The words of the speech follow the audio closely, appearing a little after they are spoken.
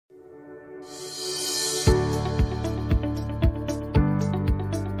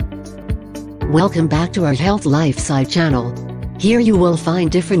Welcome back to our Health Lifestyle channel. Here you will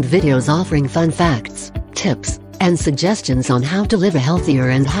find different videos offering fun facts, tips, and suggestions on how to live a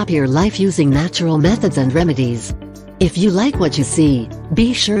healthier and happier life using natural methods and remedies. If you like what you see,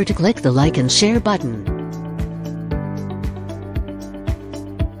 be sure to click the like and share button.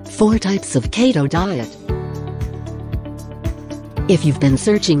 4 types of keto diet. If you've been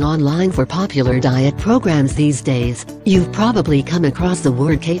searching online for popular diet programs these days, you've probably come across the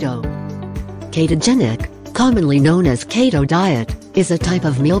word keto. Ketogenic, commonly known as keto diet, is a type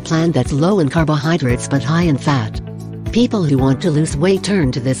of meal plan that's low in carbohydrates but high in fat. People who want to lose weight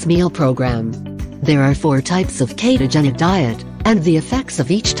turn to this meal program. There are 4 types of ketogenic diet, and the effects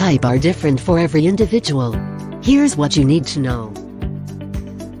of each type are different for every individual. Here's what you need to know.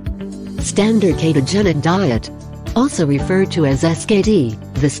 Standard ketogenic diet, also referred to as SKD,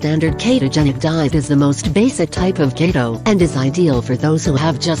 the standard ketogenic diet is the most basic type of keto and is ideal for those who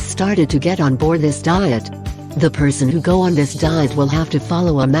have just started to get on board this diet. The person who go on this diet will have to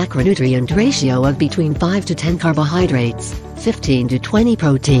follow a macronutrient ratio of between 5 to 10 carbohydrates, 15 to 20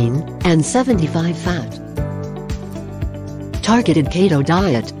 protein, and 75 fat. Targeted keto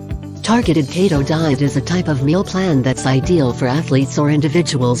diet. Targeted keto diet is a type of meal plan that's ideal for athletes or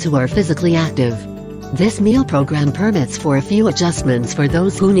individuals who are physically active. This meal program permits for a few adjustments for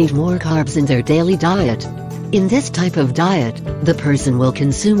those who need more carbs in their daily diet. In this type of diet, the person will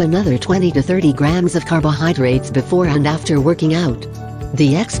consume another 20 to 30 grams of carbohydrates before and after working out.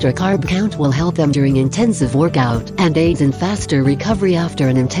 The extra carb count will help them during intensive workout and aids in faster recovery after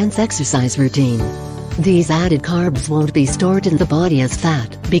an intense exercise routine. These added carbs won't be stored in the body as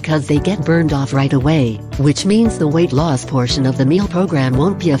fat because they get burned off right away, which means the weight loss portion of the meal program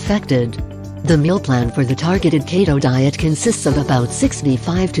won't be affected. The meal plan for the targeted keto diet consists of about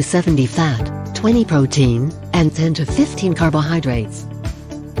 65 to 70 fat, 20 protein, and 10 to 15 carbohydrates.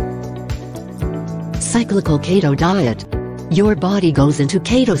 Cyclical keto diet. Your body goes into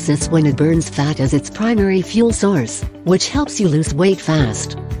ketosis when it burns fat as its primary fuel source, which helps you lose weight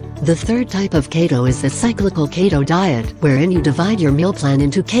fast. The 3rd type of keto is the cyclical keto diet, wherein you divide your meal plan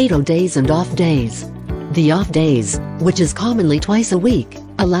into keto days and off days. The off days, which is commonly twice a week,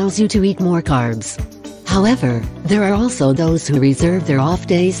 allows you to eat more carbs. However, there are also those who reserve their off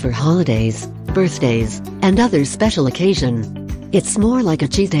days for holidays, birthdays, and other special occasion. It's more like a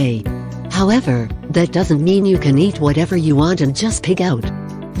cheat day. However, that doesn't mean you can eat whatever you want and just pig out.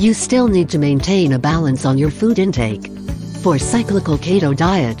 You still need to maintain a balance on your food intake. For cyclical keto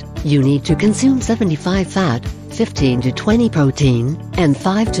diet, you need to consume 75 fat, 15 to 20 protein, and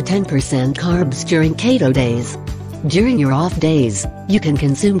 5 to 10% carbs during keto days. During your off days, you can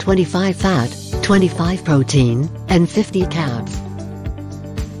consume 25 fat, 25 protein, and 50 carbs.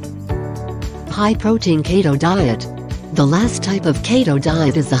 High-protein keto diet. The last type of keto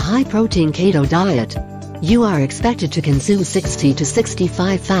diet is the high-protein keto diet. You are expected to consume 60 to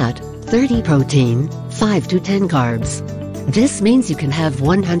 65 fat, 30 protein, 5 to 10 carbs. This means you can have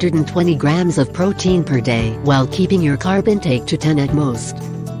 120 grams of protein per day while keeping your carb intake to 10 at most.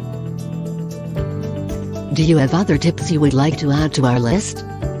 Do you have other tips you would like to add to our list?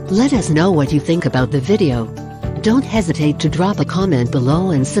 Let us know what you think about the video. Don't hesitate to drop a comment below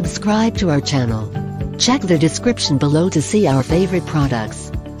and subscribe to our channel. Check the description below to see our favorite products.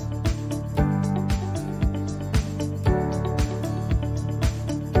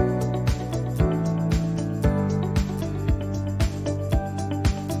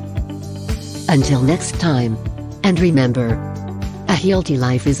 Until next time. And remember, a healthy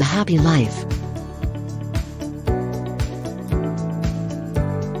life is a happy life.